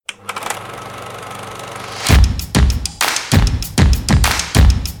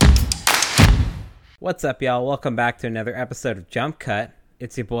What's up, y'all? Welcome back to another episode of Jump Cut.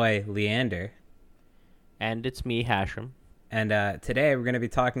 It's your boy, Leander. And it's me, Hashem. And today we're going to be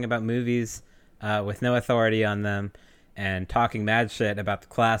talking about movies with no authority on them and talking mad shit about the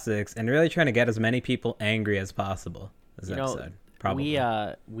classics and really trying to get as many people angry as possible this episode. Probably.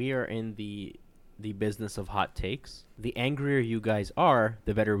 We are in the business of hot takes. The angrier you guys are,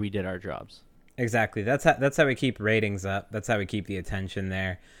 the better we did our jobs. Exactly. That's how we keep ratings up. That's how we keep the attention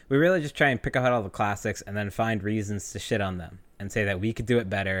there. We really just try and pick out all the classics and then find reasons to shit on them and say that we could do it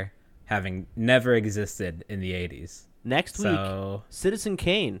better, having never existed in the 80s. Next week, Citizen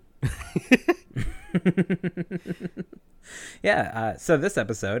Kane. Yeah, so this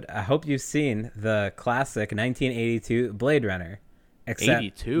episode, I hope you've seen the classic 1982 Blade Runner. Except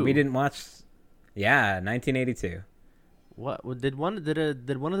 82? We didn't watch... Yeah, 1982. What did one of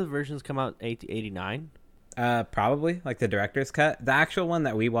the versions come out 89? Probably, like the director's cut. The actual one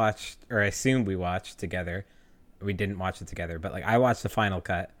that we watched, or I assumed we watched together, we didn't watch it together, but like I watched the final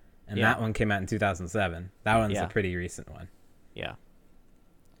cut, and that one came out in 2007. That one's a pretty recent one. Yeah.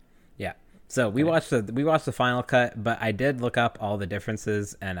 Yeah. So we watched the final cut, but I did look up all the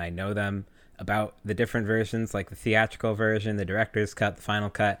differences, and I know them about the different versions, like the theatrical version, the director's cut, the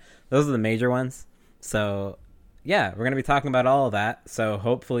final cut. Those are the major ones. So yeah, we're gonna be talking about all of that. So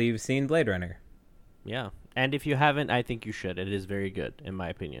hopefully you've seen Blade Runner. Yeah. And if you haven't, I think you should. It is very good, in my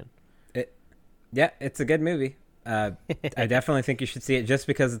opinion. It's a good movie. I definitely think you should see it just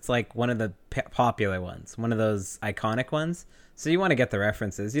because it's like one of the popular ones, one of those iconic ones. So you want to get the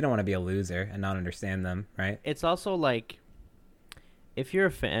references. You don't want to be a loser and not understand them, right? It's also like, if you're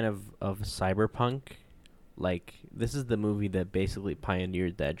a fan of cyberpunk, like this is the movie that basically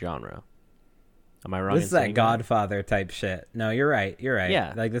pioneered that genre. Am I wrong? This is that Godfather type shit. No, you're right.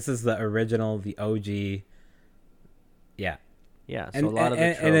 Yeah. Like this is the original, the OG. Yeah. Yeah. So a lot of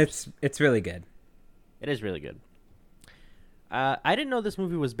the tropes. And it's really good. It is really good. I didn't know this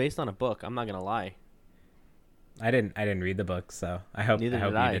movie was based on a book. I'm not gonna lie. I didn't read the book, so I hope you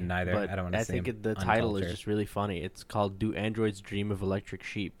didn't either. But I don't want to say I think the title is just really funny. It's called "Do Androids Dream of Electric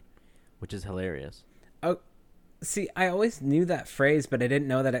Sheep," which is hilarious. Oh, see, I always knew that phrase, but I didn't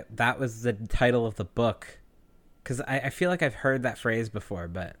know that that was the title of the book. Because I feel like I've heard that phrase before,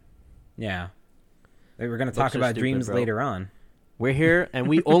 but yeah. We're going to talk about dreams later on. We're here, and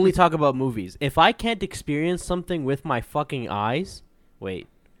we only talk about movies. If I can't experience something with my fucking eyes... Wait.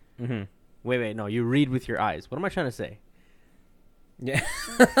 Mm-hmm. Wait, no, you read with your eyes. What am I trying to say? Yeah.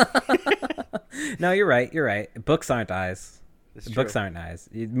 No, you're right. Books aren't eyes. Books aren't eyes.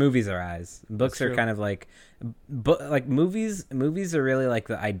 Movies are eyes. Books are kind of like... movies are really like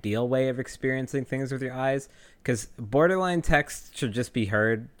the ideal way of experiencing things with your eyes, because borderline text should just be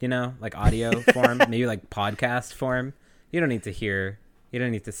heard, like audio form, maybe like podcast form. You don't need to hear, you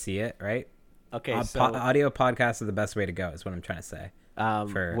don't need to see it, right? Okay, audio podcasts are the best way to go, is what I'm trying to say.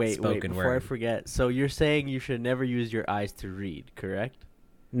 Wait, before I forget. So you're saying you should never use your eyes to read, correct?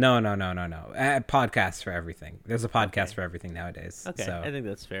 No. Podcasts for everything. There's a podcast for everything nowadays. Okay, so. I think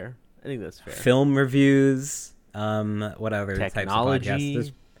that's fair. Film reviews, what other Technology. types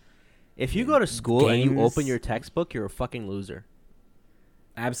of podcasts? If you go to school games. and you open your textbook, you're a fucking loser.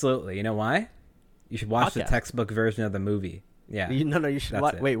 Absolutely. You know why? You should watch the textbook version of the movie. Yeah. You should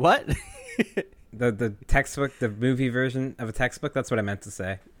watch. Wait, what? the textbook, the movie version of a textbook. That's what I meant to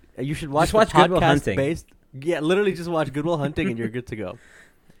say. You should watch Good Will Hunting. Yeah, literally just watch Good Will Hunting and you're good to go.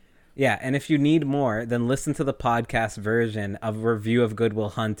 Yeah, and if you need more, then listen to the podcast version of a review of Good Will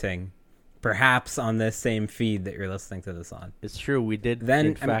Hunting, perhaps on this same feed that you're listening to this on. It's true. We did,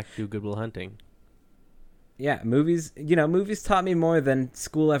 in fact, do Good Will Hunting. Yeah, movies taught me more than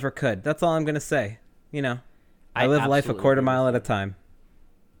school ever could. That's all I'm going to say. I live life a quarter mile at a time.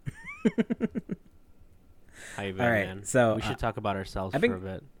 All right, man. So we should talk about ourselves for a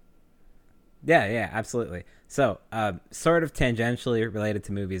bit. Yeah, absolutely. So, sort of tangentially related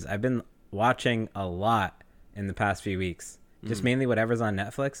to movies, I've been watching a lot in the past few weeks. Just mainly whatever's on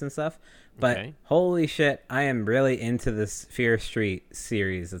Netflix and stuff. But holy shit, I am really into this Fear Street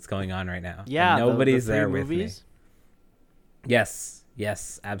series that's going on right now. Yeah, and nobody's the there movies? With me. Yes,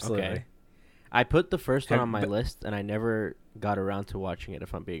 absolutely. Okay. I put the first one on my list, and I never got around to watching it,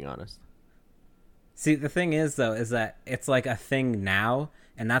 if I'm being honest. See, the thing is, though, is that it's like a thing now,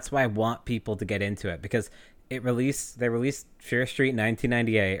 and that's why I want people to get into it, because they released Fear Street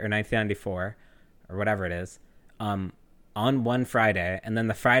 1998 or 1994 or whatever it is on one Friday, and then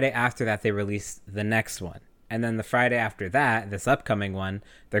the Friday after that they released the next one, and then the Friday after that, this upcoming one,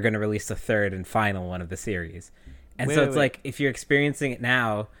 they're going to release the third and final one of the series. And so it's like, if you're experiencing it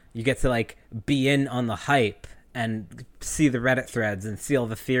now, you get to like be in on the hype and see the Reddit threads and see all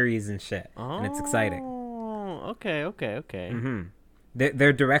the theories and shit. And it's exciting. Oh, okay. Mm-hmm.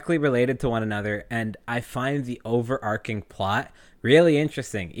 They're directly related to one another, and I find the overarching plot really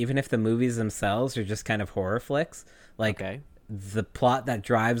interesting, even if the movies themselves are just kind of horror flicks. Like, Okay. the plot that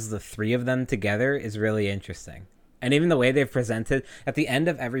drives the three of them together is really interesting. And even the way they've presented, at the end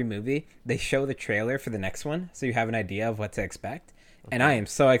of every movie, they show the trailer for the next one, so you have an idea of what to expect. Okay. And I am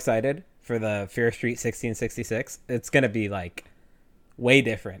so excited for the Fear Street 1666. It's going to be, like, way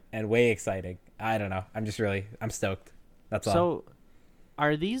different and way exciting. I don't know. I'm stoked. That's all. So,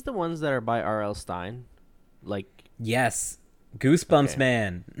 are these the ones that are by R.L. Stein? Like, yes. Goosebumps, okay.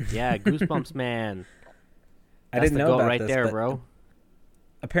 Man. Yeah, Goosebumps, Man. I didn't know about right this, there, but bro.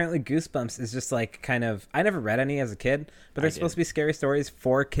 apparently Goosebumps is just like kind of, I never read any as a kid, but they're supposed to be scary stories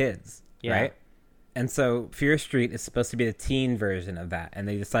for kids, right? And so Fear Street is supposed to be the teen version of that, and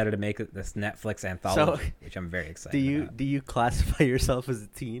they decided to make it this Netflix anthology, which I'm very excited about. Do you classify yourself as a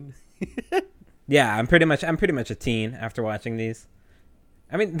teen? Yeah, I'm pretty much a teen after watching these.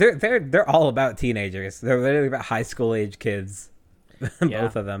 I mean, they're all about teenagers. They're literally about high school age kids,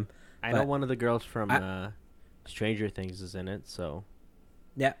 both of them. I know one of the girls from Stranger Things is in it, so.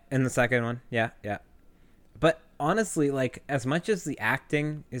 Yeah, in the second one. Yeah. But honestly, like, as much as the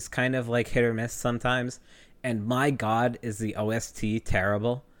acting is kind of like hit or miss sometimes, and my God, is the OST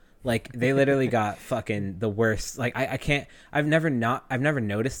terrible. Like, they literally got fucking the worst. Like, I can't, I've never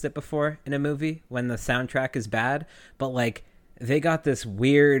noticed it before in a movie when the soundtrack is bad, but like, they got this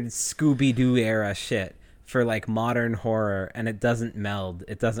weird Scooby-Doo era shit for like modern horror, and it doesn't meld.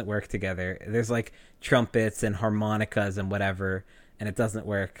 It doesn't work together. There's like trumpets and harmonicas and whatever, and it doesn't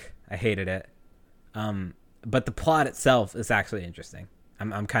work. I hated it. But the plot itself is actually interesting.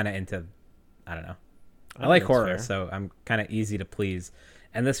 I'm kind of into, I don't know. I like horror, fair. So I'm kind of easy to please.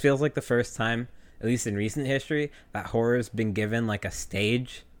 And this feels like the first time, at least in recent history, that horror's been given like a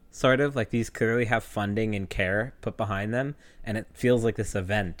stage, sort of. Like, these clearly have funding and care put behind them, and it feels like this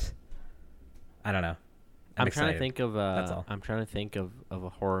event. I don't know. I'm trying to think of I'm trying to think of a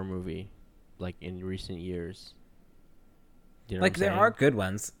horror movie like in recent years. You know, like, there are good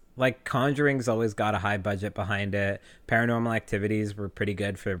ones. Like, Conjuring's always got a high budget behind it. Paranormal Activities were pretty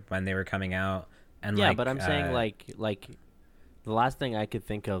good for when they were coming out. And yeah, like, but I'm saying like the last thing I could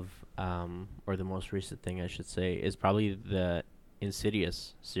think of, or the most recent thing I should say, is probably the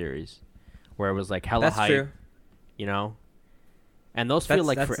Insidious series, where it was like hella hype. True. You know, and those feel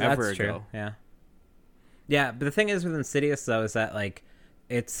like forever ago. True. Yeah, but the thing is with Insidious though is that like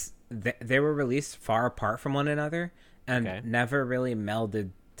they were released far apart from one another and never really melded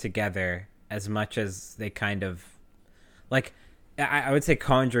together as much as they kind of like. I would say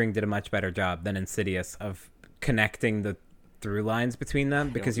Conjuring did a much better job than Insidious of connecting the through lines between them,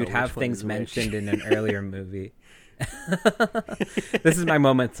 because you'd have things mentioned in an earlier movie. This is my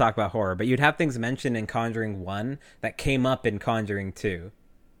moment to talk about horror, but you'd have things mentioned in Conjuring 1 that came up in Conjuring 2.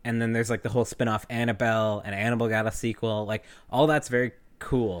 And then there's like the whole spin-off Annabelle, and Annabelle got a sequel. Like, all that's very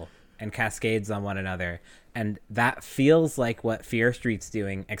cool and cascades on one another. And that feels like what Fear Street's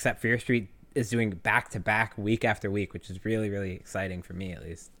doing, except Fear Street is doing back-to-back, week after week, which is really, really exciting for me, at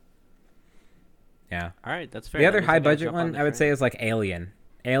least. Yeah. All right, that's fair. The other high-budget one, I would say, is like Alien.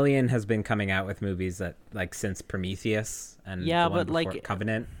 Alien has been coming out with movies that, like, since Prometheus and the one before, like,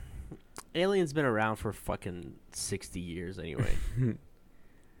 Covenant. Alien's been around for fucking 60 years anyway.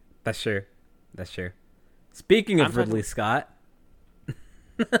 That's true. Speaking of Ridley Scott.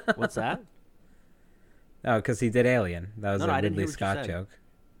 What's that? Oh, because he did Alien. That was a Ridley Scott joke.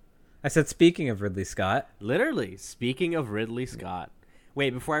 I said, speaking of Ridley Scott. Literally, speaking of Ridley Scott.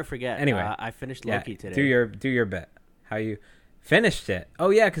 Wait, before I forget. Anyway, I finished Loki today. Do your bit. How you finished it? Oh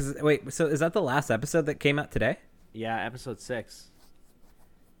yeah, because wait. So is that the last episode that came out today? Yeah, episode 6.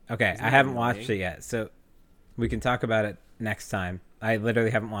 Okay, I haven't watched it yet, so we can talk about it next time. I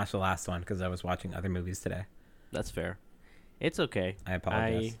literally haven't watched the last one because I was watching other movies today. That's fair. It's okay. I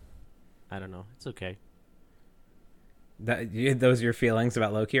apologize. I don't know. It's okay. Those are your feelings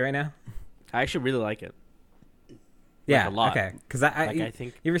about Loki right now? I actually really like it. Yeah, like a lot. Okay. Because I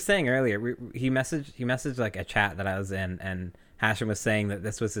think you were saying earlier, he messaged like a chat that I was in, and Hashim was saying that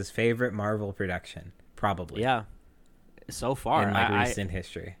this was his favorite Marvel production, probably. Yeah. So far, in like recent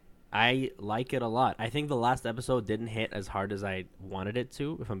history. I like it a lot. I think the last episode didn't hit as hard as I wanted it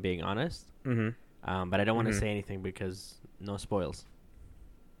to, if I'm being honest. Mm-hmm. But I don't want to say anything because no spoils.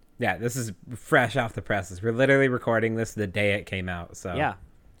 Yeah, this is fresh off the presses. We're literally recording this the day it came out. So yeah,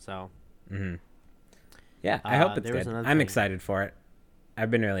 so yeah, I hope it's good. I'm excited for it.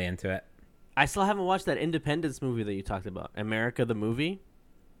 I've been really into it. I still haven't watched that Independence movie that you talked about, America the Movie.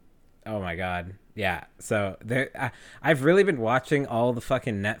 Oh my God, Yeah. So I've really been watching all the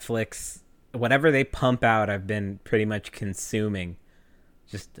fucking Netflix, whatever they pump out. I've been pretty much consuming,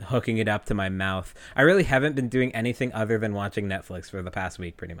 just hooking it up to my mouth. I really haven't been doing anything other than watching Netflix for the past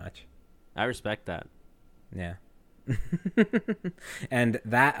week, pretty much. I respect that. Yeah. And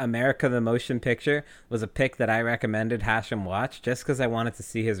that America the Motion Picture was a pick that I recommended Hashem watch just because I wanted to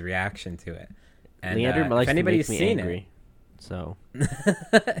see his reaction to it. And Leander likes if anybody's to make me seen angry, so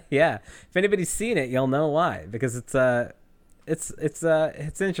yeah, if anybody's seen it, you'll know why, because it's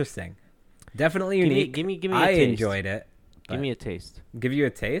interesting, definitely unique. Give me. I enjoyed it. Give me a taste. Give you a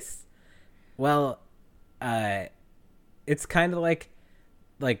taste. Well, it's kind of like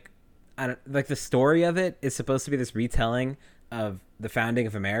I don't, like the story of it is supposed to be this retelling of the founding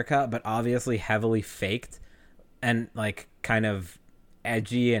of America, but obviously heavily faked and like kind of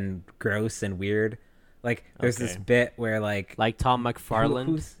edgy and gross and weird. Like there's this bit where like Tom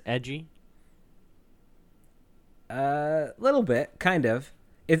McFarlane edgy. Little bit, kind of.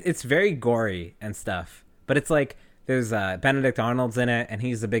 It's very gory and stuff, but it's like there's Benedict Arnold's in it, and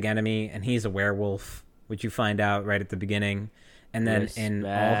he's the big enemy, and he's a werewolf, which you find out right at the beginning. And then in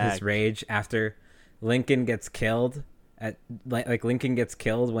all his rage, after Lincoln gets killed, Lincoln gets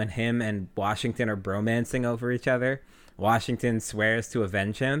killed when him and Washington are bromancing over each other. Washington swears to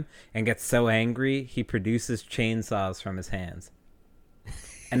avenge him and gets so angry he produces chainsaws from his hands.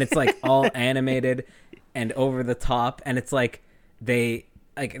 And it's like all animated and over the top, and it's like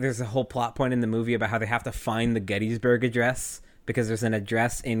there's a whole plot point in the movie about how they have to find the Gettysburg Address because there's an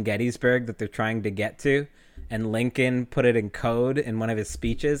address in Gettysburg that they're trying to get to, and Lincoln put it in code in one of his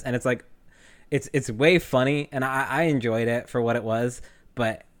speeches, and it's like it's way funny, and I enjoyed it for what it was,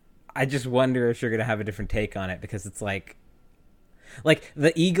 but I just wonder if you're gonna have a different take on it, because it's like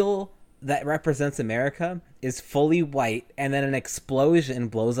the eagle that represents America is fully white, and then an explosion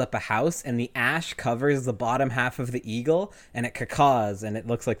blows up a house, and the ash covers the bottom half of the eagle, and it cacaws, and it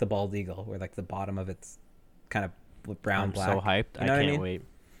looks like the bald eagle, where like the bottom of it's kind of brown. I'm black. so hyped. You know I can't wait.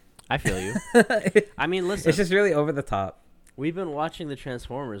 I feel you. I mean, listen. It's just really over the top. We've been watching the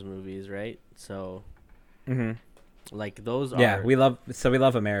Transformers movies, right? So, like those are. Yeah, we love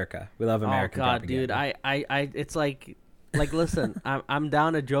America. We love America. Oh God, dude, I, it's like, listen, I'm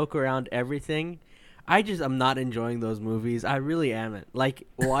down to joke around everything. I'm not enjoying those movies. I really am. Like,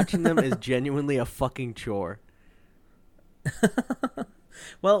 watching them is genuinely a fucking chore.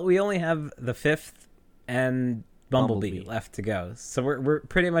 Well, we only have the 5th and Bumblebee left to go, so we're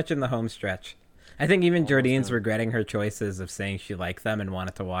pretty much in the home stretch. I think even Jordine's regretting her choices of saying she liked them and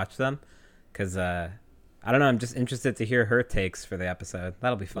wanted to watch them, because I don't know, I'm just interested to hear her takes for the episode.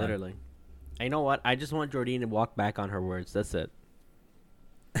 That'll be fun. Literally. And you know what? I just want Jordine to walk back on her words. That's it.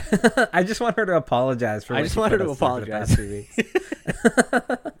 I just want her to apologize for. I just want her to apologize. For the past 2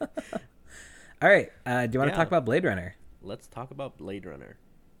 weeks. All right. Do you want to talk about Blade Runner? Let's talk about Blade Runner.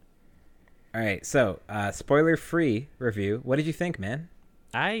 All right, so spoiler-free review. What did you think, man?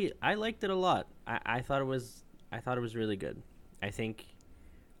 I liked it a lot. I thought it was really good. I think,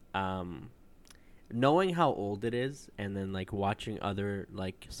 knowing how old it is, and then like watching other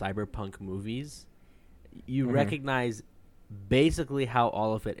like cyberpunk movies, you recognize basically how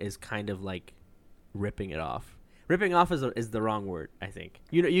all of it is kind of like ripping it off. Ripping off is the wrong word, I think.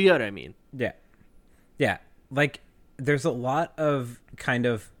 You know what I mean? Yeah. Like there's a lot of kind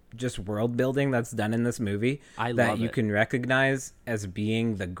of just world building that's done in this movie that you can recognize as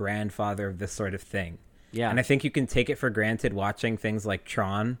being the grandfather of this sort of thing. Yeah. And I think you can take it for granted watching things like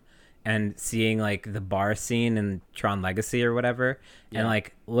Tron and seeing like the bar scene in Tron Legacy or whatever, and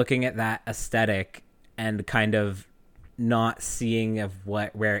like looking at that aesthetic and kind of not seeing of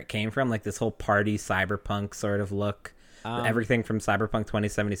where it came from, like this whole party cyberpunk sort of look, everything from Cyberpunk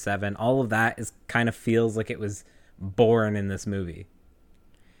 2077, all of that is kind of feels like it was born in this movie.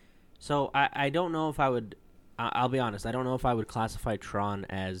 So I don't know if I would. I'll be honest. I don't know if I would classify Tron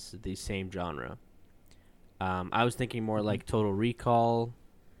as the same genre. I was thinking more like Total Recall,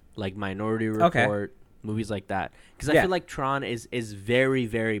 like Minority Report, movies like that. Because I feel like Tron is very,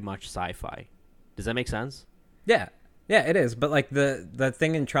 very much sci-fi. Does that make sense? Yeah, it is. But like the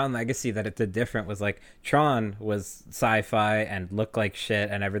thing in Tron Legacy that it did different was like Tron was sci-fi and looked like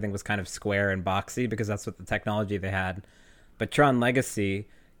shit, and everything was kind of square and boxy because that's what the technology they had. But Tron Legacy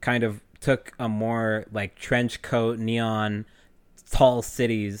kind of took a more like trench coat, neon, tall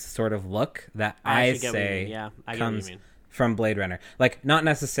cities sort of look that I say comes from Blade Runner. Like not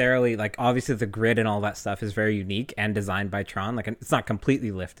necessarily like obviously the grid and all that stuff is very unique and designed by Tron. Like it's not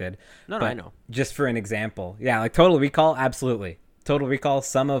completely lifted. No, I know. Just for an example, like Total Recall, absolutely. Total Recall,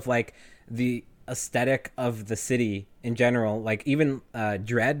 some of like the aesthetic of the city in general, like even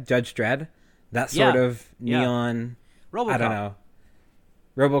Judge Dredd, That sort of neon. RoboCop. I don't know.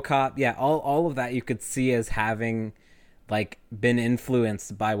 RoboCop. Yeah, all of that you could see as having like been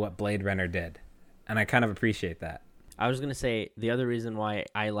influenced by what Blade Runner did, and I kind of appreciate that. I was gonna say the other reason why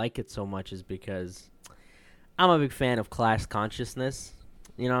I like it so much is because I'm a big fan of class consciousness.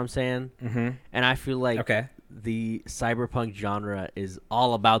 You know what I'm saying? Mm-hmm. And I feel like the cyberpunk genre is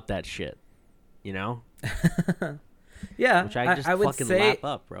all about that shit. You know? Yeah, which I just I would fucking say lap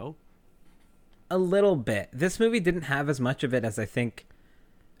up, bro. A little bit. This movie didn't have as much of it as I think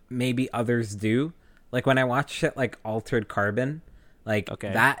maybe others do. Like when I watch shit like Altered Carbon, like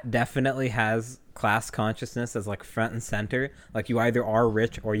that definitely has class consciousness as like front and center. Like you either are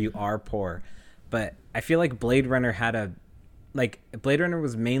rich or you are poor. But I feel like Blade Runner Blade Runner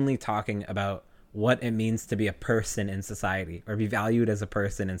was mainly talking about what it means to be a person in society or be valued as a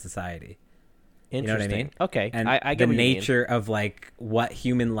person in society. You know what I mean? Okay. And I get the what nature of like what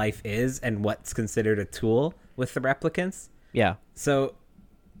human life is and what's considered a tool with the replicants. Yeah. So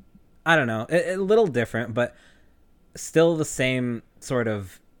I don't know, a little different, but still the same sort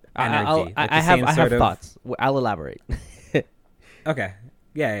of energy. I have thoughts. I'll elaborate. Okay.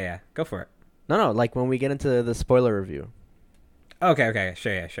 Yeah. Go for it. No. Like when we get into the spoiler review. Okay.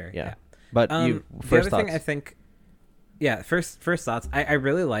 Sure. Yeah. But the first other thoughts. thing I think. Yeah, first thoughts. I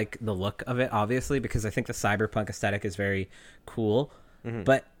really like the look of it, obviously, because I think the cyberpunk aesthetic is very cool. Mm-hmm.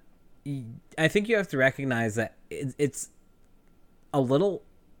 But I think you have to recognize that it's a little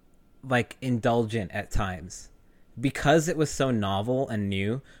like indulgent at times because it was so novel and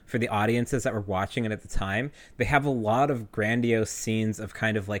new for the audiences that were watching it at the time. They have a lot of grandiose scenes of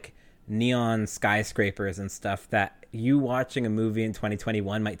kind of like neon skyscrapers and stuff that you watching a movie in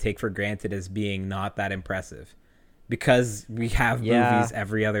 2021 might take for granted as being not that impressive. Because we have movies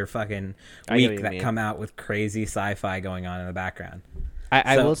every other fucking week that come out with crazy sci-fi going on in the background.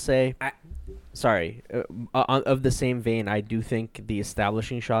 I will say, sorry, of the same vein, I do think the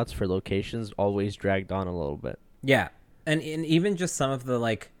establishing shots for locations always dragged on a little bit. Yeah, and even just some of the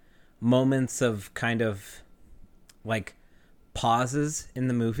like moments of kind of like pauses in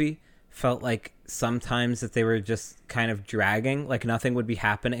the movie felt like sometimes that they were just kind of dragging, like nothing would be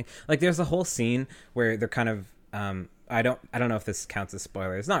happening. Like there's a whole scene where they're kind of I don't know if this counts as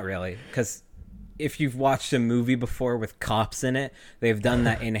spoilers. Not really, because if you've watched a movie before with cops in it, they've done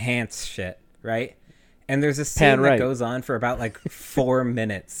that enhanced shit, right? And there's a scene that goes on for about like 4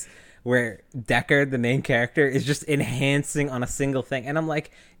 minutes where Deckard, the main character, is just enhancing on a single thing. And I'm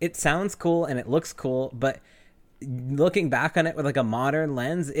like, it sounds cool and it looks cool, but looking back on it with like a modern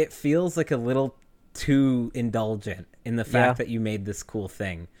lens, it feels like a little too indulgent in the fact that you made this cool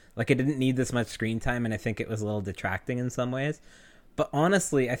thing. Like it didn't need this much screen time, and I think it was a little detracting in some ways. But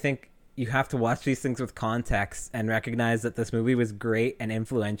honestly, I think you have to watch these things with context and recognize that this movie was great and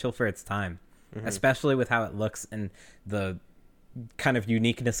influential for its time, especially with how it looks and the kind of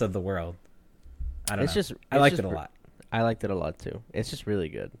uniqueness of the world. I don't know. I liked it a lot. I liked it a lot too. It's just really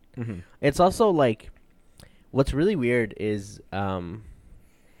good. Mm-hmm. It's also like, what's really weird is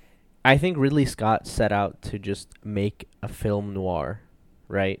I think Ridley Scott set out to just make a film noir,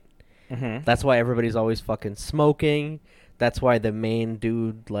 right? Mm-hmm. That's why everybody's always fucking smoking. That's why the main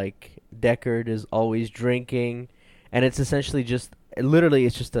dude, like Deckard, is always drinking, and it's essentially just, literally,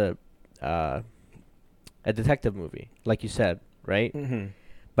 it's just a detective movie, like you said, right? Mm-hmm.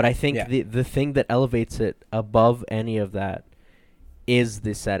 But I think the thing that elevates it above any of that is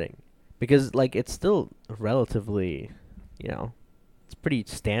the setting, because like it's still relatively, it's pretty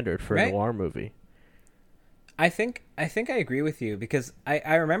standard for a noir movie. I think I agree with you, because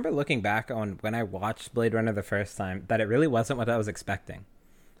I remember looking back on when I watched Blade Runner the first time that it really wasn't what I was expecting.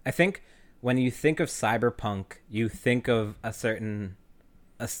 I think when you think of cyberpunk, you think of a certain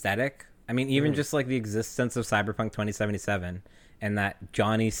aesthetic. I mean, even just like the existence of Cyberpunk 2077 and that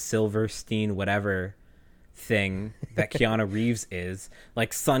Johnny Silverstein whatever thing that Keanu Reeves is,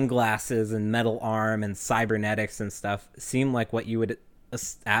 like sunglasses and metal arm and cybernetics and stuff, seem like what you would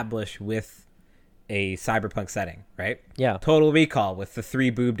establish with a cyberpunk setting, right? Yeah. Total Recall with the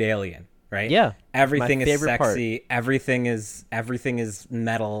 3-boobed alien, right? Yeah. Everything is sexy. Part. Everything is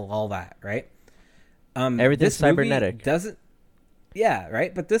metal. All that, right? Everything's cybernetic.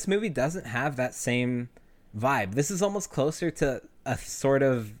 Right? But this movie doesn't have that same vibe. This is almost closer to a sort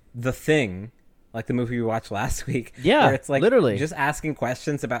of The Thing, like the movie we watched last week. Yeah, where it's like literally just asking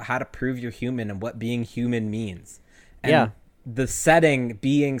questions about how to prove you're human and what being human means. And the setting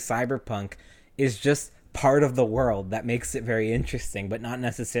being cyberpunk is just part of the world that makes it very interesting, but not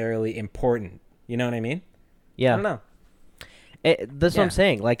necessarily important. You know what I mean? Yeah. I don't know. That's what I'm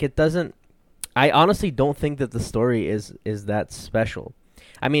saying. Like, it doesn't... I honestly don't think that the story is that special.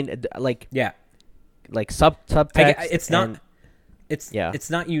 I mean, like... Yeah. subtext. It's not. It's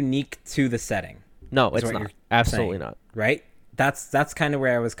not unique to the setting. No, it's not. Absolutely not. Right? That's kind of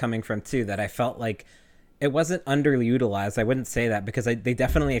where I was coming from too. That I felt like it wasn't underutilized. I wouldn't say that because they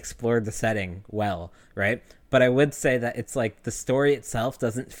definitely explored the setting well, right? But I would say that it's like the story itself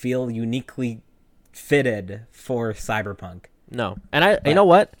doesn't feel uniquely fitted for cyberpunk. No, and you know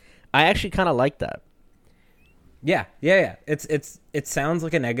what? I actually kind of like that. Yeah. It sounds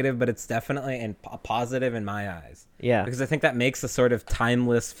like a negative, but it's definitely a positive in my eyes. Yeah, because I think that makes a sort of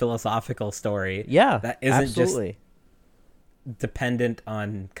timeless philosophical story. Yeah, that isn't absolutely. Just dependent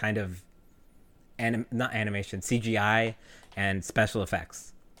on kind of not animation, CGI and special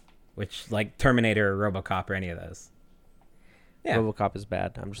effects, which like Terminator or RoboCop or any of those. Yeah, RoboCop is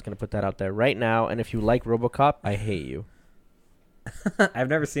bad. I'm just gonna put that out there right now. And if you like RoboCop, I hate you. I've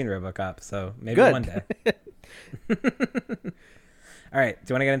never seen RoboCop, so maybe one day. All right,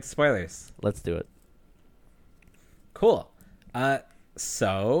 do you want to get into spoilers? Let's do it. Cool.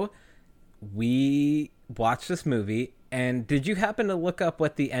 So we watched this movie, and did you happen to look up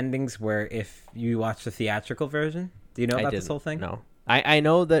what the endings were if you watched the theatrical version? Do you know about this whole thing? No. I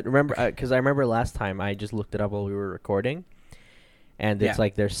know that, because I remember last time I just looked it up while we were recording, and it's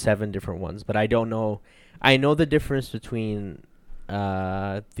like there's 7 different ones, but I don't know. I know the difference between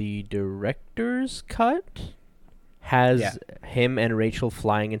the director's cut has him and Rachel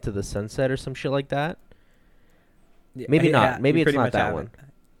flying into the sunset or some shit like that. Maybe not. Maybe it's not that one.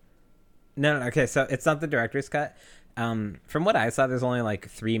 No. Okay, so it's not the director's cut. From what I saw, there's only like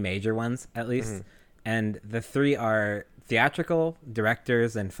 3 major ones at least, and the 3 are theatrical,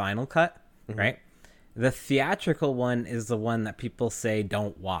 director's, and final cut. Right. The theatrical one is the one that people say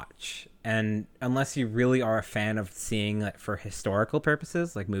don't watch, and unless you really are a fan of seeing it for historical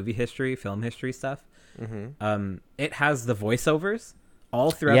purposes, like movie history, film history stuff, it has the voiceovers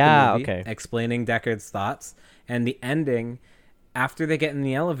all throughout the movie explaining Deckard's thoughts, and the ending, after they get in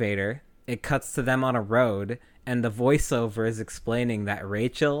the elevator, it cuts to them on a road, and the voiceover is explaining that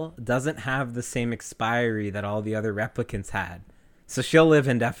Rachel doesn't have the same expiry that all the other replicants had, so she'll live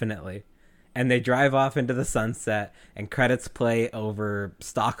indefinitely. And they drive off into the sunset, and credits play over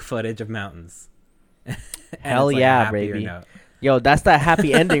stock footage of mountains. Hell yeah, baby. Yo, that's that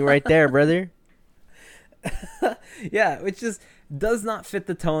happy ending right there, brother. Yeah, which just does not fit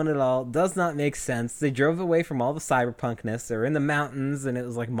the tone at all. Does not make sense. They drove away from all the cyberpunkness. They were in the mountains, and it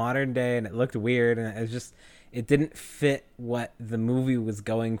was like modern day, and it looked weird, and it didn't fit what the movie was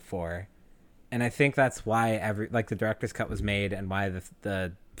going for. And I think that's why the director's cut was made, and why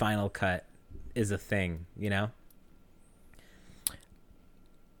the final cut is a thing, you know?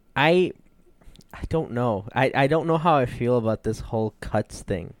 I don't know. I don't know how I feel about this whole cuts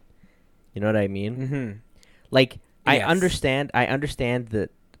thing. You know what I mean? Mm-hmm. Like, yes. I understand that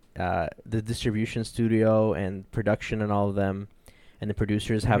the distribution studio and production and all of them and the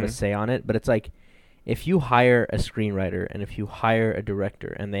producers have a say on it, but it's like, if you hire a screenwriter and if you hire a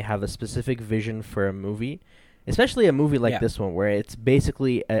director and they have a specific vision for a movie, especially a movie like this one where it's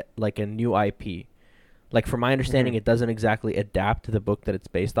basically like a new IP. Like, from my understanding, it doesn't exactly adapt to the book that it's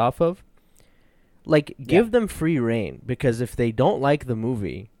based off of. Like, give them free reign, because if they don't like the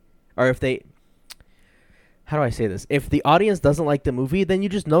movie, or if they... How do I say this? If the audience doesn't like the movie, then you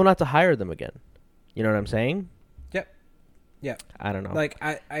just know not to hire them again. You know what I'm saying? Yep. I don't know. Like,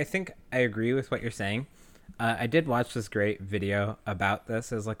 I think I agree with what you're saying. I did watch this great video about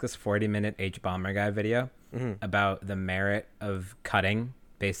this. It was like this 40-minute H-Bomber guy video about the merit of cutting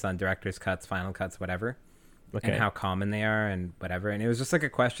based on director's cuts, final cuts, whatever, and how common they are and whatever. And it was just like a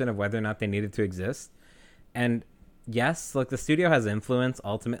question of whether or not they needed to exist. And yes, like, the studio has influence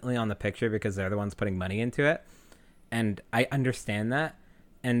ultimately on the picture because they're the ones putting money into it. And I understand that.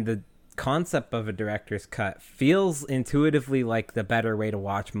 And the concept of a director's cut feels intuitively like the better way to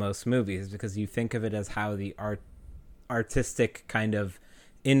watch most movies, because you think of it as how the artistic kind of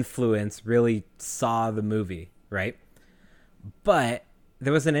influence really saw the movie, right? But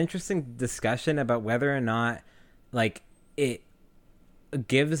there was an interesting discussion about whether or not, like, it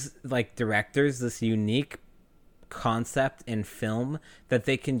gives, like, directors this unique concept in film that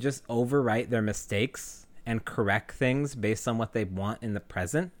they can just overwrite their mistakes and correct things based on what they want in the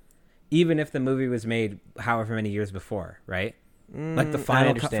present, even if the movie was made however many years before, right? Like the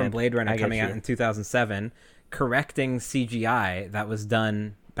final cut from Blade Runner coming out in 2007, correcting CGI that was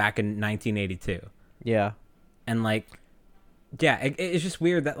done back in 1982. Yeah. And, like, yeah, it's just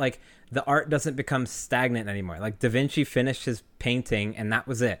weird that, like, the art doesn't become stagnant anymore. Like, Da Vinci finished his painting, and that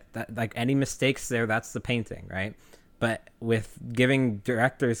was it. That, like, any mistakes there, that's the painting, right? But with giving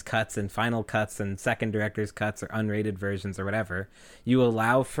director's cuts and final cuts and second director's cuts or unrated versions or whatever, you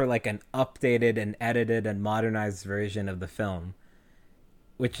allow for like an updated and edited and modernized version of the film,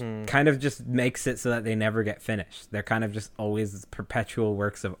 which kind of just makes it so that they never get finished. They're kind of just always perpetual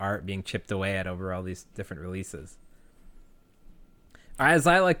works of art being chipped away at over all these different releases. As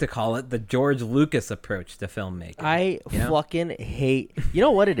I like to call it, the George Lucas approach to filmmaking. I fucking hate. You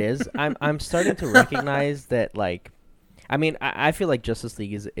know what it is? I'm starting to recognize that, like, I mean, I feel like Justice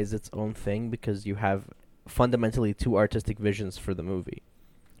League is its own thing because you have fundamentally two artistic visions for the movie,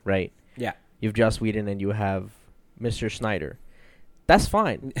 right? Yeah. You have Joss Whedon and you have Mr. Snyder. That's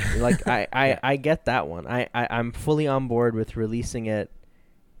fine. Like, I get that one. I'm fully on board with releasing it,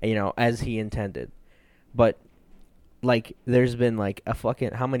 as he intended. But, like, there's been, like, a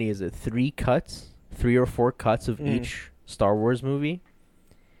fucking, how many is it? 3 or 4 cuts of each Star Wars movie.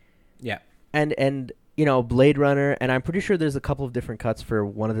 Yeah. And Blade Runner, and I'm pretty sure there's a couple of different cuts for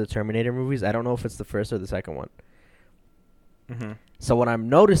one of the Terminator movies. I don't know if it's the first or the second one. Mm-hmm. So what I'm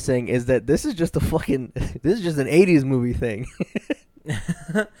noticing is that this is just an 80s movie thing.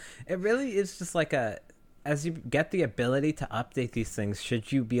 It really is just like as you get the ability to update these things,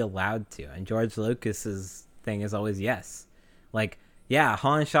 should you be allowed to? And George Lucas's thing is always yes. Like, yeah,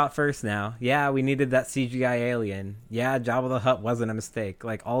 Han shot first now. Yeah, we needed that CGI alien. Yeah, Jabba the Hutt wasn't a mistake.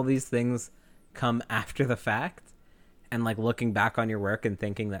 Like, all these things come after the fact, and like looking back on your work and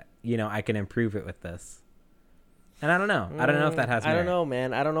thinking that, I can improve it with this. And I don't know. I don't know if that has merit. I don't know,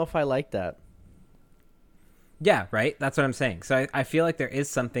 man. I don't know if I like that. Yeah, right? That's what I'm saying. So I feel like there is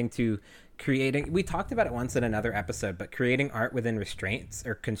something to creating. We talked about it once in another episode, but creating art within restraints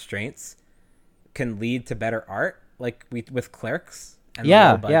or constraints can lead to better art, like with Clerks. And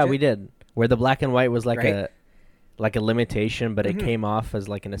yeah, we did. Where the black and white was like right? a limitation, but it came off as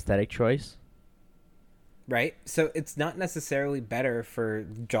like an aesthetic choice. Right? So it's not necessarily better for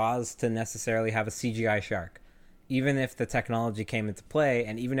Jaws to necessarily have a CGI shark, even if the technology came into play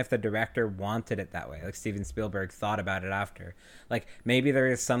and even if the director wanted it that way. Like Steven Spielberg thought about it after. Like, maybe there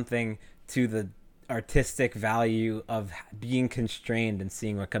is something to the artistic value of being constrained and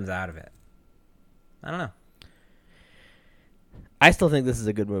seeing what comes out of it. I don't know. I still think this is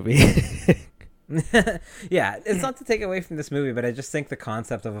a good movie. Yeah, it's not to take away from this movie, but I just think the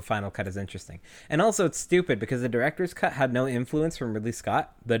concept of a final cut is interesting. And also it's stupid because the director's cut had no influence from Ridley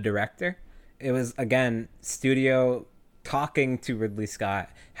Scott, the director. It was, again, studio talking to Ridley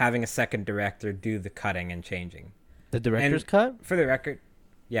Scott, having a second director do the cutting and changing. The director's cut? For the record,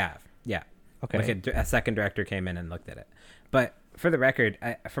 yeah. Okay. Like a second director came in and looked at it. But for the record,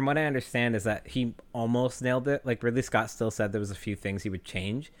 from what I understand is that he almost nailed it. Like, Ridley Scott still said there was a few things he would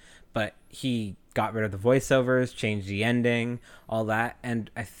change, but he got rid of the voiceovers, changed the ending, all that. And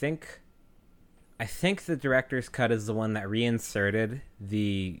I think the director's cut is the one that reinserted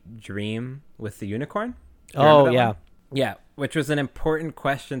the dream with the unicorn. Oh, yeah. One? Yeah, which was an important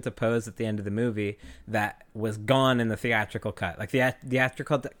question to pose at the end of the movie that was gone in the theatrical cut. Like, the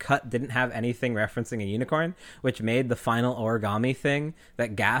theatrical cut didn't have anything referencing a unicorn, which made the final origami thing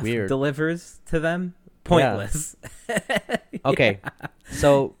that Gaff delivers to them pointless. Yeah. Okay,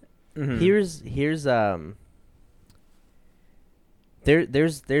 so here's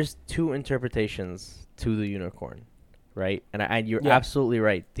there's two interpretations to the unicorn, right? And you're absolutely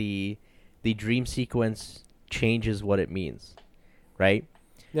right. The dream sequence changes what it means, right?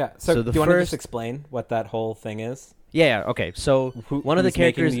 Yeah. So do you want to just explain what that whole thing is? Yeah. Okay. So one of the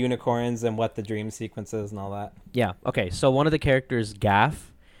characters, making the unicorns, and what the dream sequence is, and all that. Yeah. Okay. So one of the characters,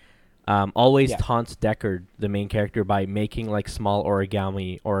 Gaff, always taunts Deckard, the main character, by making like small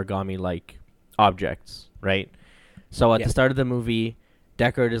origami like objects, right? So at the start of the movie,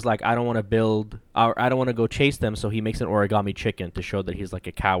 Deckard is like, I don't want to build, or I don't want to go chase them, so he makes an origami chicken to show that he's like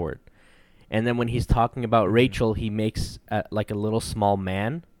a coward. And then when he's talking about Rachel, he makes like a little small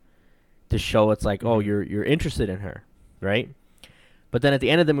man to show it's like, oh, you're interested in her, right? But then at the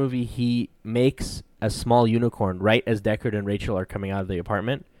end of the movie, he makes a small unicorn right as Deckard and Rachel are coming out of the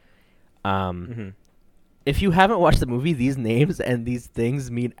apartment. If you haven't watched the movie, these names and these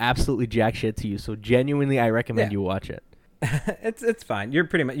things mean absolutely jack shit to you. So genuinely, I recommend you watch it. It's fine. You're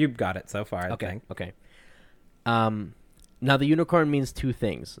pretty much, you've got it so far. I think. Okay. Now the unicorn means two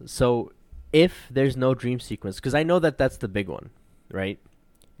things. So if there's no dream sequence, because I know that that's the big one, right?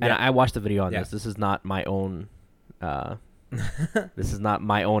 And I watched the video on this. This is not my own. This is not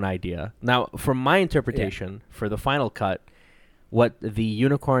my own idea. Now, from my interpretation for the final cut, what the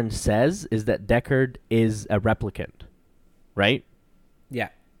unicorn says is that Deckard is a replicant, right? Yeah,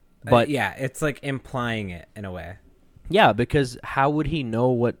 but it's like implying it in a way. Yeah, because how would he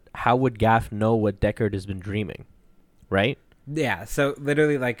know how would Gaff know what Deckard has been dreaming? right? Yeah, so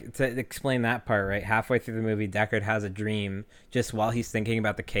literally, like, to explain that part, right? Halfway through the movie, Deckard has a dream just while he's thinking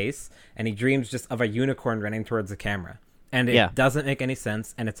about the case, and he dreams just of a unicorn running towards the camera. And Yeah. it doesn't make any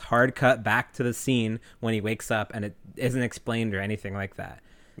sense, and it's hard cut back to the scene when he wakes up, and it isn't explained or anything like that.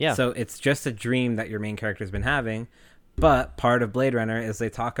 Yeah. So it's just a dream that your main character's been having. But part of Blade Runner is they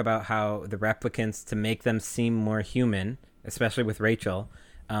talk about how the replicants, to make them seem more human, especially with Rachel,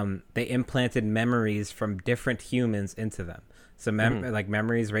 they implanted memories from different humans into them. So like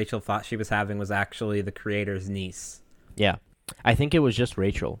memories Rachel thought she was having was actually the creator's niece. Yeah. I think it was just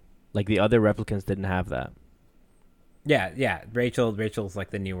Rachel. Like, the other replicants didn't have that. Yeah. Rachel's like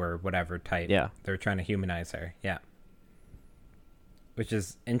the newer whatever type. Yeah. They're trying to humanize her. Yeah. Which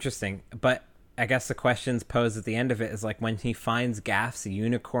is interesting. But I guess the questions posed at the end of it is, like, when he finds Gaff's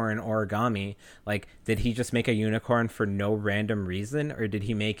unicorn origami, like, did he just make a unicorn for no random reason, or did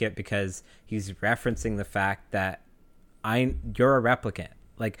he make it because he's referencing the fact that you're a replicant?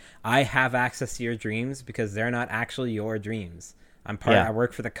 Like, I have access to your dreams because they're not actually your dreams. I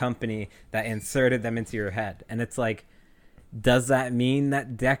work for the company that inserted them into your head. And it's like, does that mean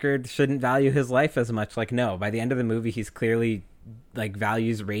that Deckard shouldn't value his life as much? Like, no. By the end of the movie, he's clearly, like,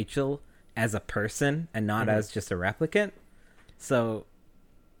 values Rachel as a person and not as just a replicant. So,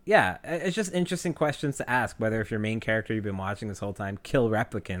 yeah, it's just interesting questions to ask, whether if your main character you've been watching this whole time kill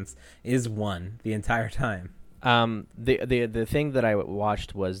replicants is one the entire time. The thing that I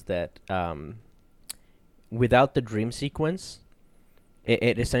watched was that without the dream sequence,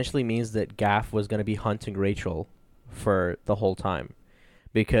 it essentially means that Gaff was going to be hunting Rachel for the whole time,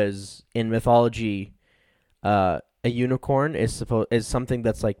 because in mythology, a unicorn is something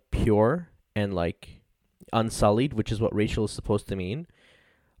that's like pure and like unsullied, which is what Rachel is supposed to mean,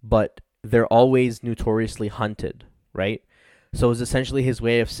 but they're always notoriously hunted, right? So it's essentially his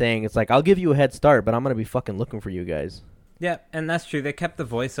way of saying, it's like, I'll give you a head start, but I'm going to be fucking looking for you guys. Yeah, and that's true. They kept the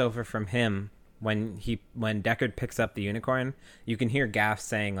voiceover from him when Deckard picks up the unicorn. You can hear Gaff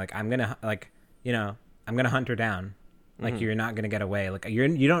saying, like, I'm going to hunt her down. Like, you're not going to get away. Like,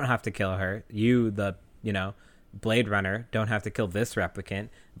 you don't have to kill her. You, the, Blade Runner, don't have to kill this replicant,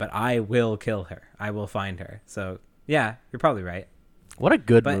 but I will kill her. I will find her. So, yeah, you're probably right. What a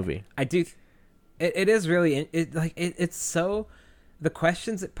good movie. I do... It is really... It's so... The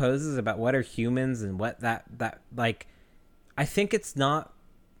questions it poses about what are humans and what that like... I think it's not...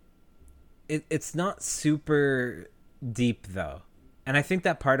 It's not super deep, though. And I think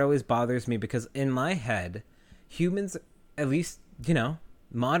that part always bothers me, because in my head, humans, at least,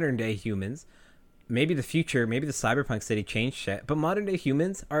 modern day humans, maybe the future, maybe the cyberpunk city changed shit, but modern day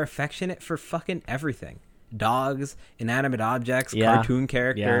humans are affectionate for fucking everything. Dogs, inanimate objects, cartoon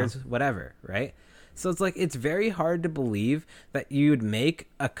characters, whatever, right? So it's like, it's very hard to believe that you'd make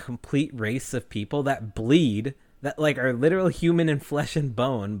a complete race of people that bleed, that like are literal human in flesh and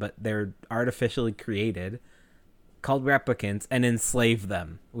bone, but they're artificially created, called replicants, and enslave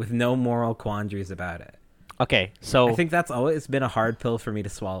them with no moral quandaries about it. Okay, so I think that's always been a hard pill for me to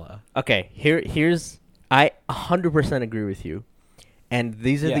swallow. Okay, here's I 100% agree with you. And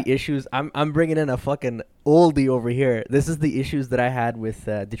these are the issues. I'm bringing in a fucking oldie over here. This is the issues that I had with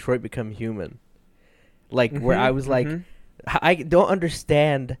Detroit Become Human. Like, where I was like, I don't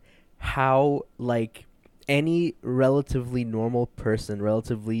understand how, like, any relatively normal person,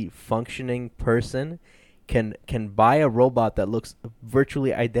 relatively functioning person can buy a robot that looks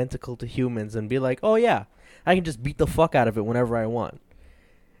virtually identical to humans and be like, oh yeah, I can just beat the fuck out of it whenever I want.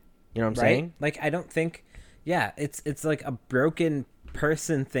 You know what I'm saying? Like, I don't think... Yeah, it's like a broken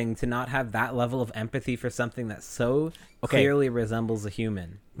person thing to not have that level of empathy for something that so clearly resembles a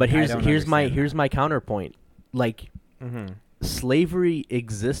human. But here's my counterpoint. Like, slavery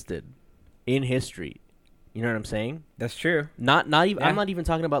existed in history. You know what I'm saying? That's true. Not even. Yeah. I'm not even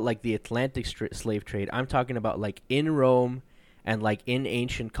talking about like the Atlantic slave trade. I'm talking about like in Rome and like in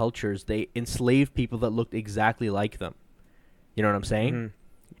ancient cultures, they enslaved people that looked exactly like them. You know what I'm saying?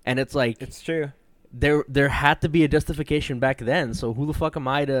 And it's like, it's true. There had to be a justification back then. So who the fuck am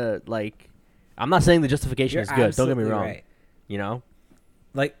I to like? I'm not saying the justification is good. Don't get me wrong. Right. You know,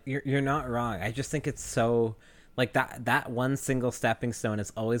 like you're not wrong. I just think it's so like that one single stepping stone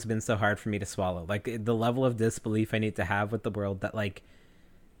has always been so hard for me to swallow. Like the level of disbelief I need to have with the world that like,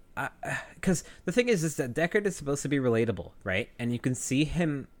 because the thing is that Deckard is supposed to be relatable, right? And you can see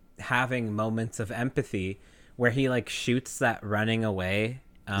him having moments of empathy where he like shoots that running away.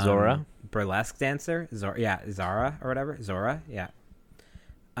 Zora? Burlesque dancer? Zara or whatever. Zora, yeah.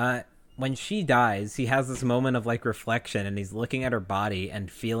 When she dies, he has this moment of like reflection and he's looking at her body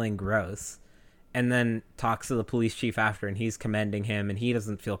and feeling gross, and then talks to the police chief after and he's commending him and he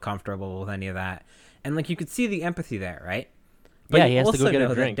doesn't feel comfortable with any of that. And like you could see the empathy there, right? But yeah, you he has to also go get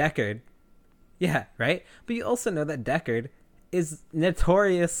know a drink. that Deckard, yeah, right. But you also know that Deckard is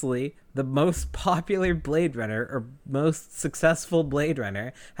notoriously the most popular Blade Runner or most successful Blade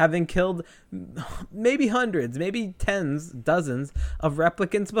Runner, having killed maybe hundreds, maybe tens, dozens of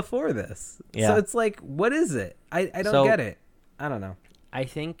replicants before this. Yeah. So it's like, what is it? I don't get it. I don't know. I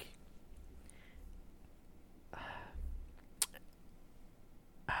think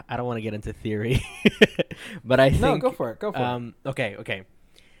I don't want to get into theory, but I think No, go for it. Go for it. Okay.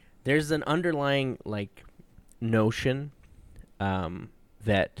 There's an underlying like notion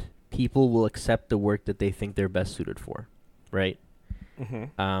that people will accept the work that they think they're best suited for, right?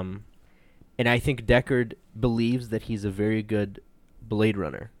 Mm-hmm. And I think Deckard believes that he's a very good Blade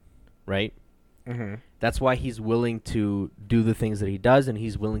Runner, right? Mm-hmm. That's why he's willing to do the things that he does, and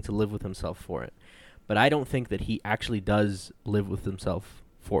he's willing to live with himself for it. But I don't think that he actually does live with himself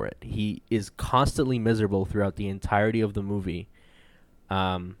for it. He is constantly miserable throughout the entirety of the movie.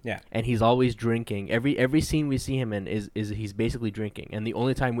 Yeah. And he's always drinking. Every scene we see him in is he's basically drinking. And the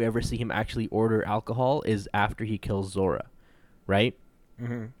only time we ever see him actually order alcohol is after he kills Zora, right?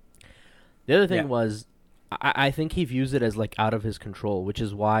 Mm-hmm. The other thing was, I think he views it as like out of his control, which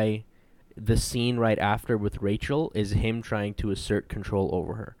is why the scene right after with Rachel is him trying to assert control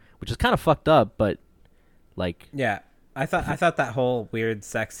over her, which is kind of fucked up, but like yeah. I thought that whole weird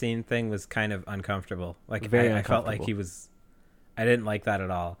sex scene thing was kind of uncomfortable. Like I felt like he was. I didn't like that at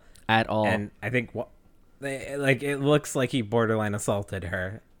all. At all. And I think like it looks like he borderline assaulted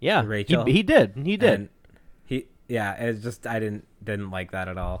her. Yeah, Rachel. He did. And it's just I didn't like that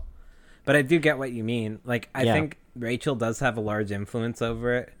at all. But I do get what you mean. Like I think Rachel does have a large influence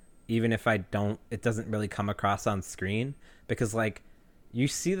over it, even if it doesn't really come across on screen, because like you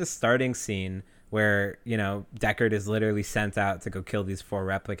see the starting scene where, you know, Deckard is literally sent out to go kill these 4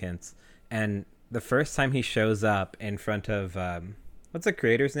 replicants, and the first time he shows up in front of what's the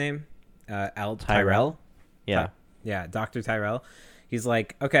creator's name? Tyrell? Yeah. Yeah, Dr. Tyrell. He's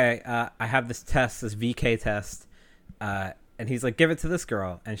like, okay, I have this test, this VK test, and he's like, give it to this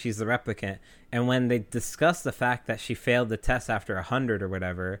girl, and she's the replicant. And when they discuss the fact that she failed the test after 100 or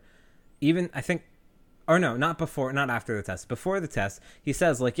whatever, even, I think, or no, not after the test. Before the test, he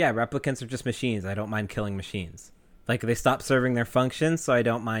says, like, yeah, replicants are just machines. I don't mind killing machines. Like, they stop serving their function, so I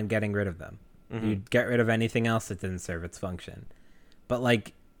don't mind getting rid of them. Mm-hmm. You'd get rid of anything else that didn't serve its function. But,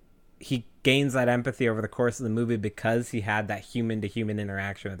 like, he gains that empathy over the course of the movie because he had that human-to-human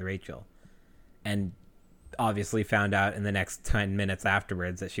interaction with Rachel. And obviously found out in the next 10 minutes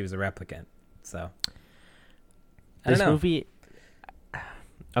afterwards that she was a replicant. So, this movie...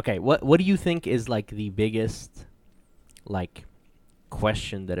 Okay, what do you think is, like, the biggest, like,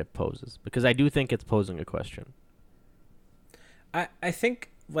 question that it poses? Because I do think it's posing a question. I think,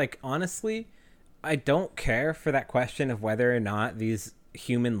 like, honestly, I don't care for that question of whether or not these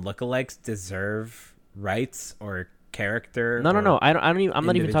human lookalikes deserve rights or character. No. I'm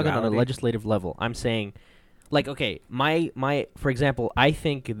not even talking on a legislative level. I'm saying, like, okay, my for example, I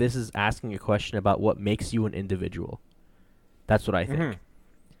think this is asking a question about what makes you an individual. That's what I think. Mm-hmm.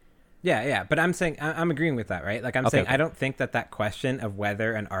 Yeah, but I'm saying I'm agreeing with that, right? Like I'm saying I don't think that question of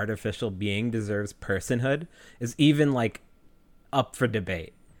whether an artificial being deserves personhood is even like up for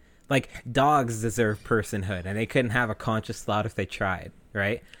debate. Like dogs deserve personhood, and they couldn't have a conscious thought if they tried,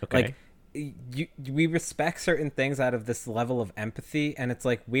 right? Okay. Like we respect certain things out of this level of empathy, and it's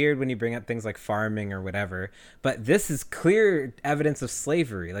like weird when you bring up things like farming or whatever. But this is clear evidence of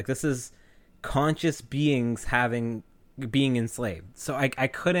slavery. Like this is conscious beings being enslaved. So I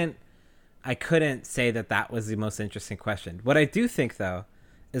couldn't say that was the most interesting question. What I do think, though,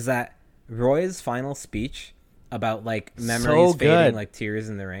 is that Roy's final speech about, like, memories fading like tears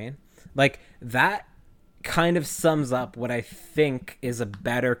in the rain, like, that kind of sums up what I think is a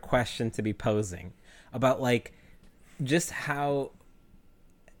better question to be posing about, like, just how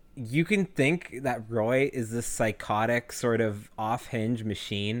you can think that Roy is this psychotic sort of off-hinge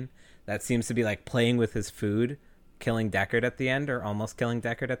machine that seems to be, like, playing with his food, killing Deckard at the end, or almost killing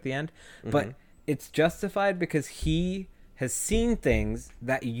Deckard at the end. Mm-hmm. But it's justified because he has seen things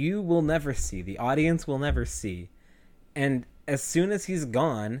that you will never see, the audience will never see. And as soon as he's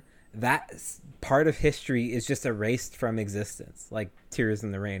gone, that part of history is just erased from existence, like Tears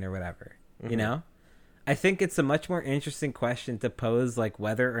in the Rain or whatever. Mm-hmm. You know? I think it's a much more interesting question to pose, like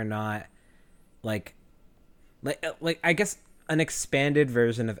whether or not like I guess an expanded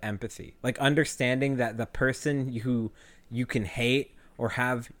version of empathy, like understanding that the person who you can hate or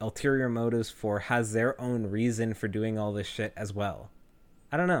have ulterior motives for has their own reason for doing all this shit as well.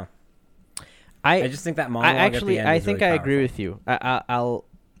 I don't know. I just think that monologue at the end I is think really I agree with you.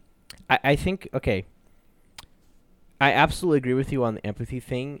 I think, okay, I absolutely agree with you on the empathy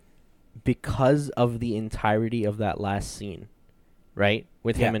thing because of the entirety of that last scene, right?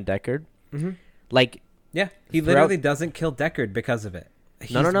 With him and Deckard. Mm-hmm. Like, yeah, he literally doesn't kill Deckard because of it.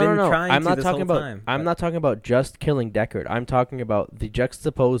 No. I'm not talking about. I'm not talking about just killing Deckard. I'm talking about the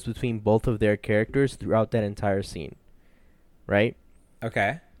juxtapose between both of their characters throughout that entire scene, right?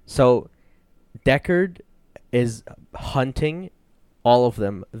 Okay. So, Deckard is hunting all of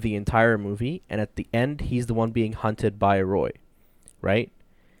them the entire movie, and at the end, he's the one being hunted by Roy, right?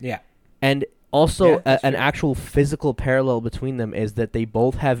 Yeah. And also, an true. actual physical parallel between them is that they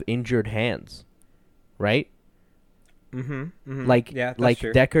both have injured hands, right? Mm-hmm. Mm-hmm. Like, yeah, like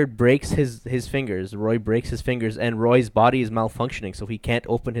true. Deckard breaks his fingers, Roy breaks his fingers, and Roy's body is malfunctioning, so he can't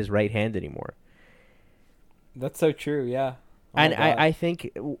open his right hand anymore. That's so true, yeah. Oh and I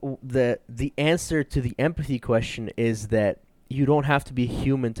think the answer to the empathy question is that you don't have to be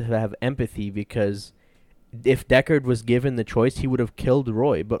human to have empathy, because if Deckard was given the choice, he would have killed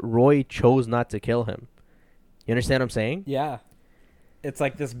Roy, but Roy chose not to kill him. You understand what I'm saying? Yeah. It's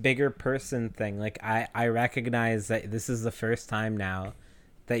like this bigger person thing. Like, I recognize that this is the first time now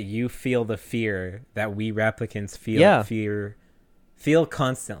that you feel the fear that we replicants feel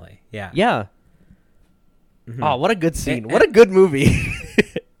constantly. Yeah. Yeah. Mm-hmm. Oh, what a good scene. What a good movie.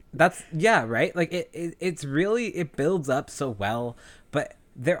 That's, yeah, right? Like, it's really, it builds up so well, but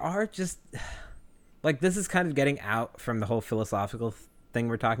there are just, like, this is kind of getting out from the whole philosophical thing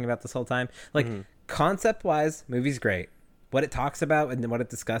we're talking about this whole time. Like, concept-wise, movie's great. What it talks about and what it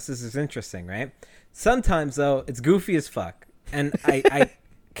discusses is interesting, right? Sometimes, though, it's goofy as fuck. And I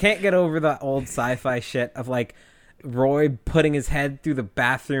can't get over the old sci-fi shit of, like, Roy putting his head through the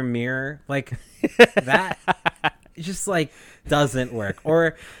bathroom mirror. Like, that just, like, doesn't work.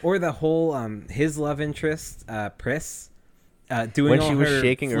 Or the whole, his love interest, Pris, doing when all she was her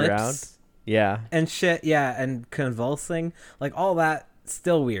shaking flips around. Yeah. and shit, yeah, and convulsing. Like, all that,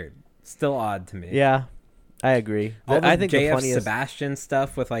 still weird. Still odd to me. Yeah. I agree. I think JF the funniest Sebastian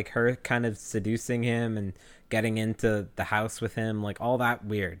stuff with, like, her kind of seducing him and getting into the house with him, like, all that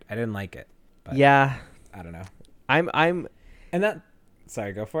weird. I didn't like it. But yeah. I don't know. I'm And that,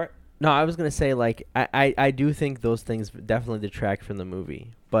 sorry, go for it. No, I was gonna say, like, I do think those things definitely detract from the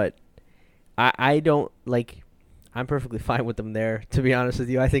movie, but I don't, like, I'm perfectly fine with them there, to be honest with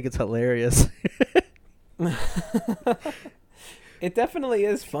you. I think it's hilarious. It definitely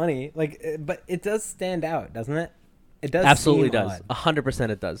is funny, like, but it does stand out, doesn't it? It does. Absolutely does. 100%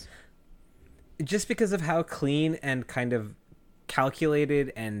 it does. Just because of how clean and kind of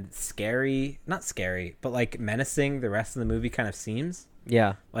calculated and scary, not scary, but, like, menacing the rest of the movie kind of seems.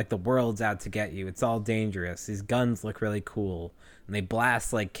 Yeah. Like, the world's out to get you. It's all dangerous. These guns look really cool. And they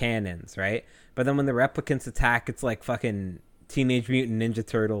blast like cannons, right? But then when the replicants attack, it's like fucking Teenage Mutant Ninja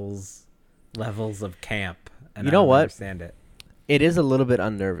Turtles levels of camp. And you know what? I don't understand it. It is a little bit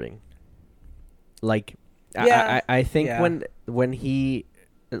unnerving. Like, yeah, I think when he...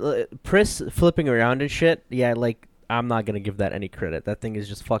 Pris flipping around and shit, yeah, like, I'm not going to give that any credit. That thing is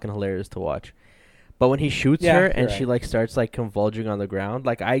just fucking hilarious to watch. But when he shoots her and she, like, starts, like, convulging on the ground,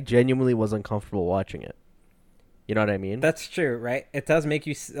 like, I genuinely was uncomfortable watching it. You know what I mean? That's true, right? It does make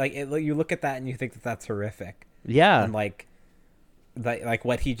you, like, you look at that and you think that that's horrific. Yeah. And, like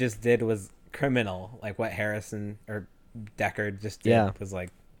what he just did was criminal. Like, what Harrison or Deckard just did was, like,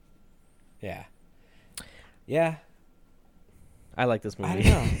 yeah. Yeah. I like this movie. I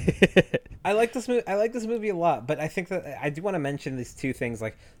don't know. I like this movie a lot, but I think that I do want to mention these two things.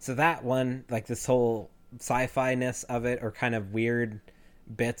 Like, so that one, like, this whole sci-fi-ness of it, or kind of weird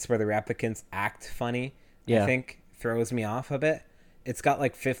bits where the replicants act funny, I think throws me off a bit. It's got,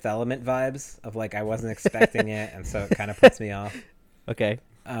 like, Fifth Element vibes of, like, I wasn't expecting it, and so it kind of puts me off. Okay.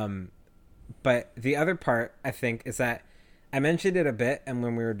 But the other part, I think, is that I mentioned it a bit, and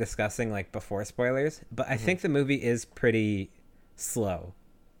when we were discussing, like, before spoilers, but I think the movie is pretty slow.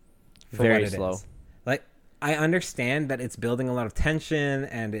 Very slow. Like, I understand that it's building a lot of tension,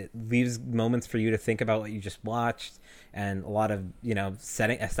 and it leaves moments for you to think about what you just watched, and a lot of, you know,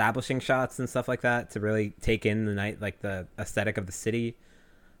 establishing shots and stuff like that to really take in the night, like, the aesthetic of the city.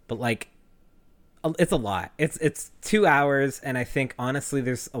 But, like, it's a lot. It's 2 hours, and I think, honestly,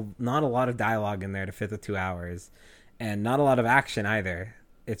 there's not a lot of dialogue in there to fit the 2 hours, and not a lot of action either.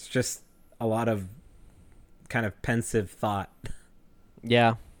 It's just a lot of kind of pensive thought.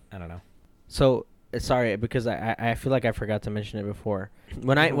 Yeah. I don't know. So, sorry, because I feel like I forgot to mention it before.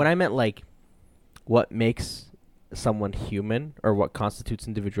 When I meant, like, what makes someone human, or what constitutes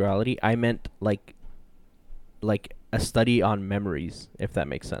individuality, I meant, like a study on memories, if that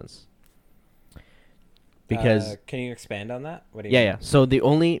makes sense. Because can you expand on that? What do you mean? Yeah. So the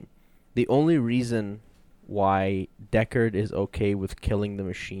only the only reason why Deckard is okay with killing the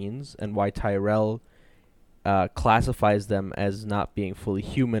machines and why Tyrell classifies them as not being fully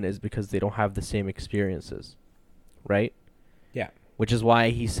human is because they don't have the same experiences, right? Yeah. Which is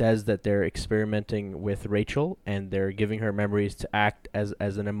why he says that they're experimenting with Rachel and they're giving her memories to act as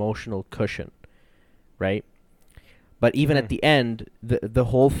an emotional cushion, right? But even at the end, the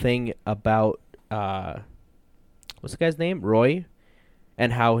whole thing about what's the guy's name? Roy,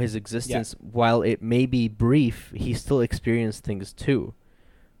 and how his existence, while it may be brief, he still experienced things too,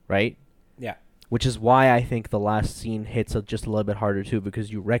 right? Yeah. Which is why I think the last scene hits just a little bit harder too,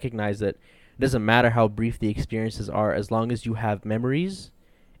 because you recognize that it doesn't matter how brief the experiences are, as long as you have memories,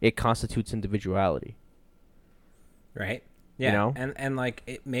 it constitutes individuality. Right? Yeah. You know? And like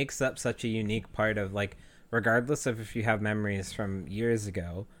it makes up such a unique part of like, regardless of if you have memories from years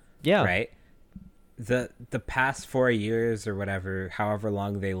ago. Yeah. Right? The past 4 years or whatever, however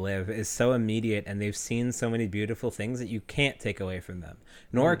long they live, is so immediate, and they've seen so many beautiful things that you can't take away from them,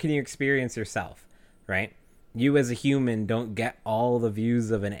 nor can you experience yourself, right? You as a human don't get all the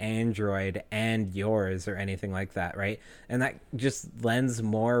views of an android and yours or anything like that, right? And that just lends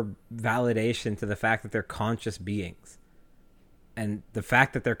more validation to the fact that they're conscious beings, and the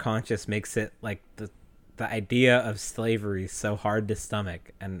fact that they're conscious makes it like the idea of slavery so hard to stomach,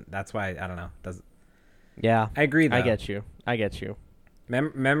 and that's why I don't know, does. Yeah, I agree, though. I get you.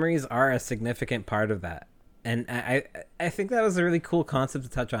 Memories are a significant part of that. And I think that was a really cool concept to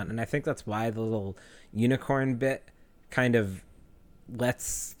touch on. And I think that's why the little unicorn bit kind of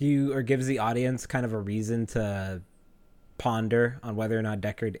lets you, or gives the audience kind of a reason to ponder on whether or not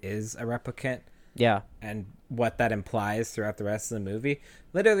Deckard is a replicant. Yeah. And what that implies throughout the rest of the movie.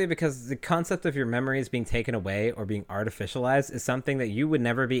 Literally because the concept of your memories being taken away or being artificialized is something that you would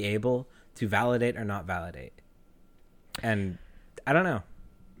never be able to validate or not validate. And I don't know.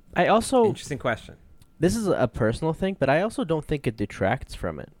 I also... Interesting question. This is a personal thing, but I also don't think it detracts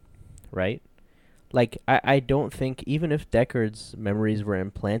from it, right? Like, I don't think, even if Deckard's memories were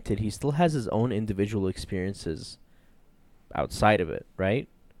implanted, he still has his own individual experiences outside of it, right?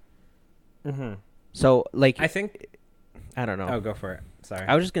 Mm-hmm. So, like... I think... I don't know. Oh, go for it. Sorry.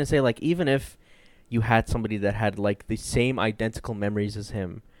 I was just going to say, like, even if you had somebody that had, like, the same identical memories as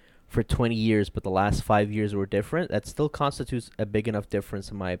him for 20 years, but the last 5 years were different, that still constitutes a big enough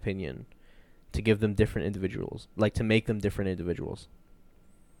difference, in my opinion, to give them different individuals, like to make them different individuals.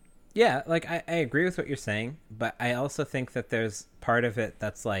 Yeah, like I agree with what you're saying, but I also think that there's part of it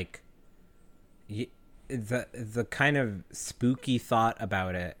that's like the kind of spooky thought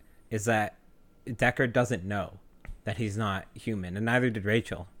about it is that Deckard doesn't know that he's not human, and neither did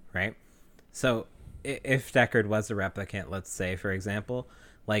Rachel, right? So if Deckard was a replicant, let's say, for example,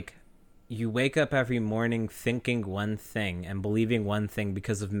 like you wake up every morning thinking one thing and believing one thing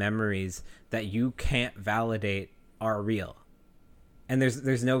because of memories that you can't validate are real. And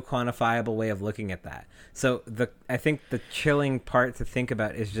there's no quantifiable way of looking at that. So I think the chilling part to think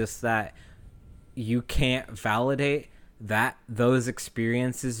about is just that you can't validate that those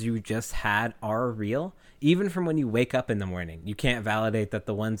experiences you just had are real. Even from when you wake up in the morning, you can't validate that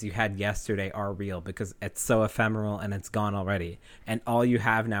the ones you had yesterday are real because it's so ephemeral and it's gone already. And all you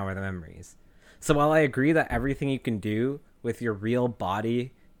have now are the memories. So while I agree that everything you can do with your real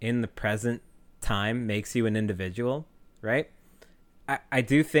body in the present time makes you an individual, right? I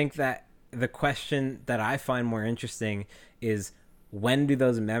do think that the question that I find more interesting is, when do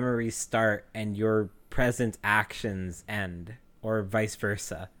those memories start and your present actions end, or vice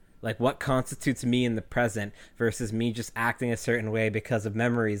versa? Like, what constitutes me in the present versus me just acting a certain way because of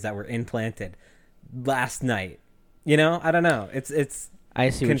memories that were implanted last night? You know, I don't know. It's I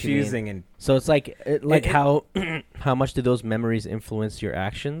see confusing. What you and mean. So it's like how how much do those memories influence your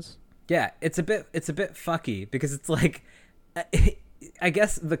actions? Yeah, it's a bit fucky because it's like, I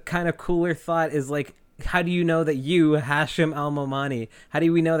guess the kind of cooler thought is like, how do you know that you, Hashim Al-Momani, how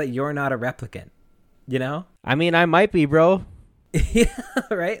do we know that you're not a replicant? You know? I mean, I might be, bro. Yeah,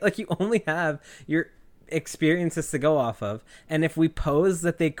 right? Like, you only have your experiences to go off of, and if we pose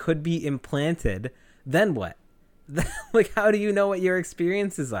that they could be implanted, then what? Like, how do you know what your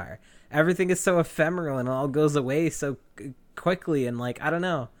experiences are? Everything is so ephemeral and it all goes away so quickly, and like, I don't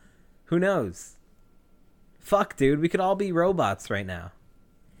know. Who knows? Fuck, dude, we could all be robots right now.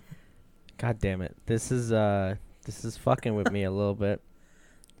 God damn it. This is fucking with me a little bit.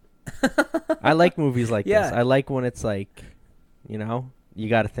 I like movies like this. I like when it's like, you know, you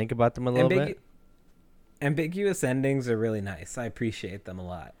got to think about them a little bit. Ambiguous endings are really nice. I appreciate them a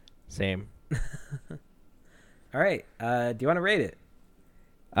lot. Same. All right. Do you want to rate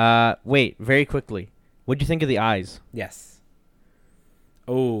it? Wait, very quickly. What'd you think of the eyes? Yes.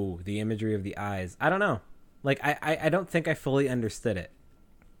 Oh, the imagery of the eyes. I don't know. Like, I don't think I fully understood it.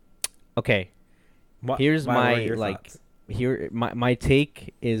 Okay. Here's my like thoughts? Here my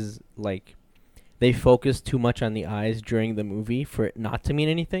take is like they focus too much on the eyes during the movie for it not to mean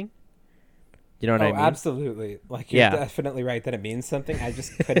anything. You know what I mean? Absolutely. Like, you're definitely right that it means something. I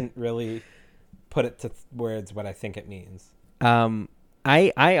just couldn't really put it to words what I think it means. I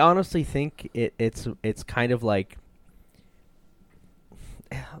honestly think it's kind of like,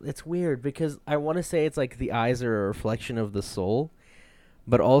 it's weird because I want to say it's like the eyes are a reflection of the soul,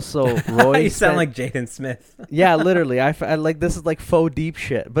 but also Roy. You sound like Jaden Smith. Yeah, literally. I like, this is like faux deep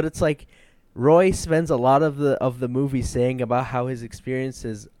shit, but it's like Roy spends a lot of the movie saying about how his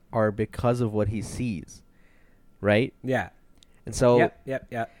experiences are because of what he sees, right? Yeah. And so.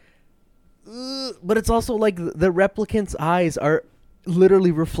 Yep. But it's also like the replicant's eyes are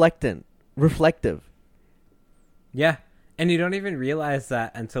literally reflective. Yeah. And you don't even realize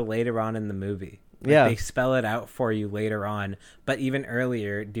that until later on in the movie. Like, yeah. They spell it out for you later on. But even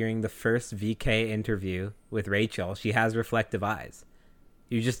earlier, during the first VK interview with Rachel, she has reflective eyes.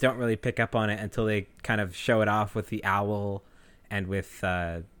 You just don't really pick up on it until they kind of show it off with the owl and with,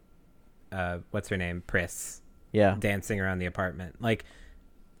 what's her name? Pris. Yeah. Dancing around the apartment. Like,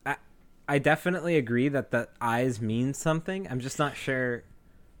 I definitely agree that the eyes mean something. I'm just not sure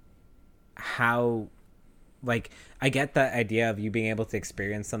how, like, I get the idea of you being able to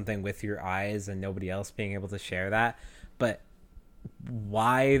experience something with your eyes and nobody else being able to share that, but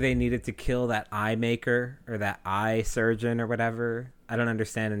why they needed to kill that eye maker or that eye surgeon or whatever, I don't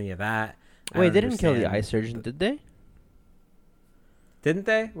understand any of that. Wait, they didn't kill the eye surgeon, did they? Didn't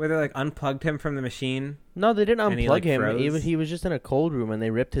they? Where they like unplugged him from the machine? No, they didn't unplug him. He was just in a cold room and they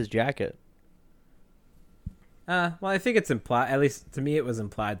ripped his jacket. Well, I think it's implied. At least to me, it was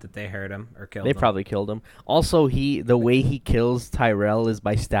implied that they hurt him or killed him. They probably killed him. Also, the way he kills Tyrell is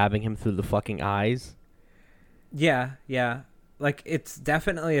by stabbing him through the fucking eyes. Yeah. Like, it's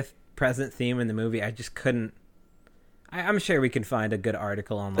definitely a present theme in the movie. I just couldn't. I'm sure we can find a good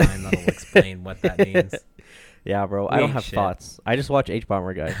article online that'll explain what that means. Yeah, bro. I don't have thoughts. I just watch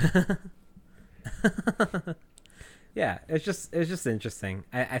H-Bomber Guy. Yeah, it's just interesting.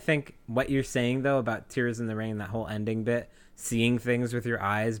 I think what you're saying, though, about Tears in the Rain, that whole ending bit, seeing things with your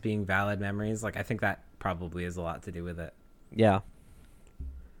eyes being valid memories, like, I think that probably has a lot to do with it. Yeah.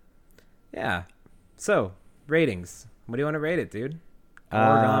 Yeah. So, ratings. What do you want to rate it, dude?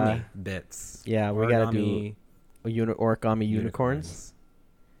 Origami bits. Yeah, we got to do origami unicorns.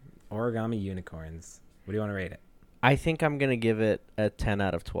 Origami unicorns. What do you want to rate it? I think I'm going to give it a 10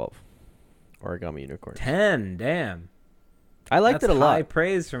 out of 12. Origami unicorns. 10, damn. I liked it a lot. High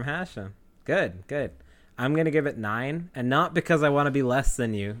praise from Hashem. Good. I'm going to give it 9, and not because I want to be less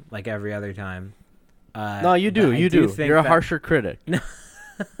than you, like every other time. No, you do. You're a harsher critic. No.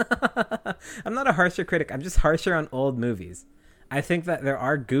 I'm not a harsher critic. I'm just harsher on old movies. I think that there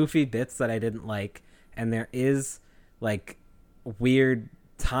are goofy bits that I didn't like, and there is, like, weird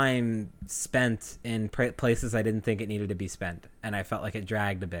time spent in places I didn't think it needed to be spent, and I felt like it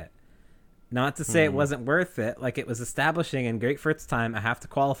dragged a bit. Not to say it wasn't worth it, like, it was establishing and great for its time. I have to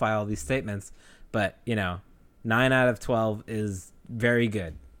qualify all these statements, but 9 out of 12 is very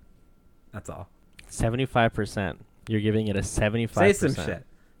good. That's all. 75%. You're giving it a 75%.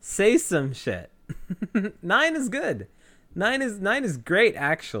 Say some shit. 9 is good. 9 is great,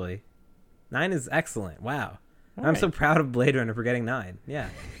 actually. 9 is excellent. Wow. I'm so proud of Blade Runner for getting 9. Yeah.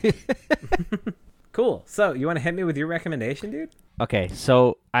 Cool. So, you want to hit me with your recommendation, dude? Okay,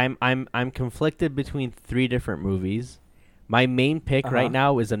 so I'm conflicted between 3 different movies. My main pick right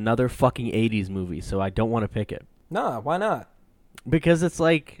now is another fucking 80s movie, so I don't want to pick it. No, why not? Because it's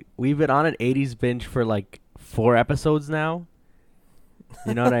like we've been on an 80s binge for like 4 episodes now.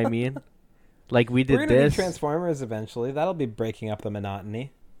 You know what I mean? Like we did. We're gonna do Transformers eventually. That'll be breaking up the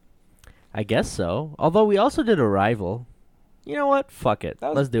monotony. I guess so. Although we also did Arrival. You know what? Fuck it.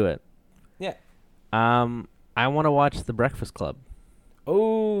 Let's do it. Yeah. I want to watch The Breakfast Club.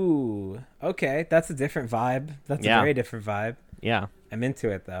 Oh, okay. That's a different vibe. That's a very different vibe. Yeah. I'm into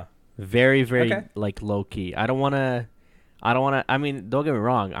it though. Very, very like low key. I don't want to. I mean, don't get me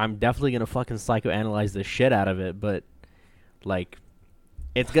wrong. I'm definitely gonna fucking psychoanalyze the shit out of it, but like,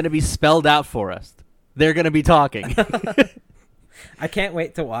 it's gonna be spelled out for us. They're gonna be talking. I can't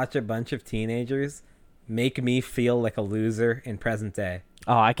wait to watch a bunch of teenagers make me feel like a loser in present day.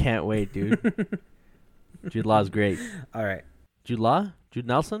 Oh, I can't wait, dude. Jude Law's great. All right. Jude Law? Jude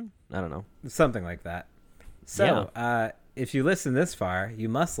Nelson? I don't know. Something like that. So, if you listen this far, you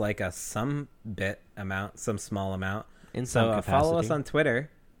must like us some small amount. In some capacity. Follow us on Twitter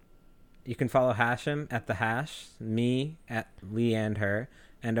You can follow Hashim at the Hash, me at Lee and Her,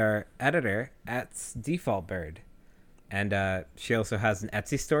 and our editor at Default Bird. And she also has an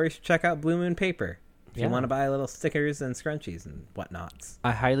Etsy store. You should check out Blue Moon Paper if you want to buy little stickers and scrunchies and whatnots.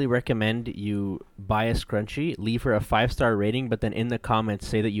 I highly recommend you buy a scrunchie, leave her a 5-star rating, but then in the comments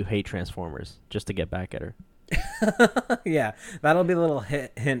say that you hate Transformers just to get back at her. Yeah, that'll be a little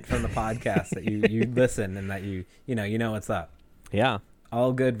hint from the podcast that you listen and that you know what's up. Yeah.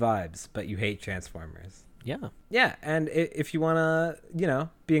 All good vibes, but you hate Transformers. Yeah. Yeah, and if you want to,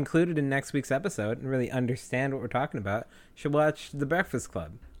 be included in next week's episode and really understand what we're talking about, you should watch The Breakfast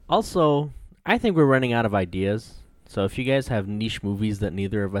Club. Also, I think we're running out of ideas. So if you guys have niche movies that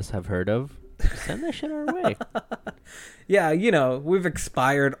neither of us have heard of, send that shit our way. Yeah, we've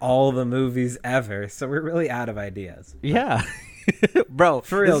expired all the movies ever, so we're really out of ideas. Yeah. Bro,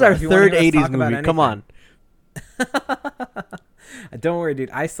 for real, this is our third 80s movie. Come on. Don't worry, dude.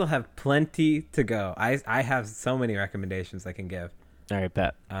 I still have plenty to go. I have so many recommendations I can give. All right,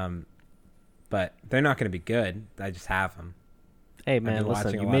 bet. But they're not going to be good. I just have them. Hey, man,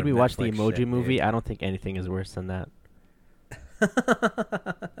 listen. You made me watch the Emoji Movie. Dude. I don't think anything is worse than that.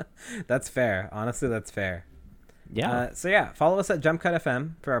 That's fair. Honestly, that's fair. Yeah. So yeah, follow us at JumpCut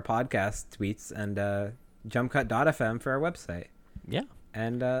FM for our podcast tweets and JumpCut.fm for our website. Yeah.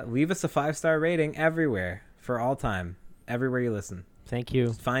 And leave us a 5-star rating everywhere for all time. Everywhere you listen. Thank you.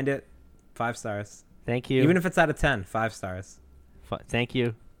 Just find it. 5 stars. Thank you. Even if it's out of 10, 5 stars. Thank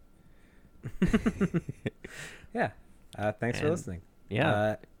you. Yeah. Thanks for listening.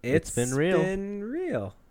 Yeah. It's been real. Been real.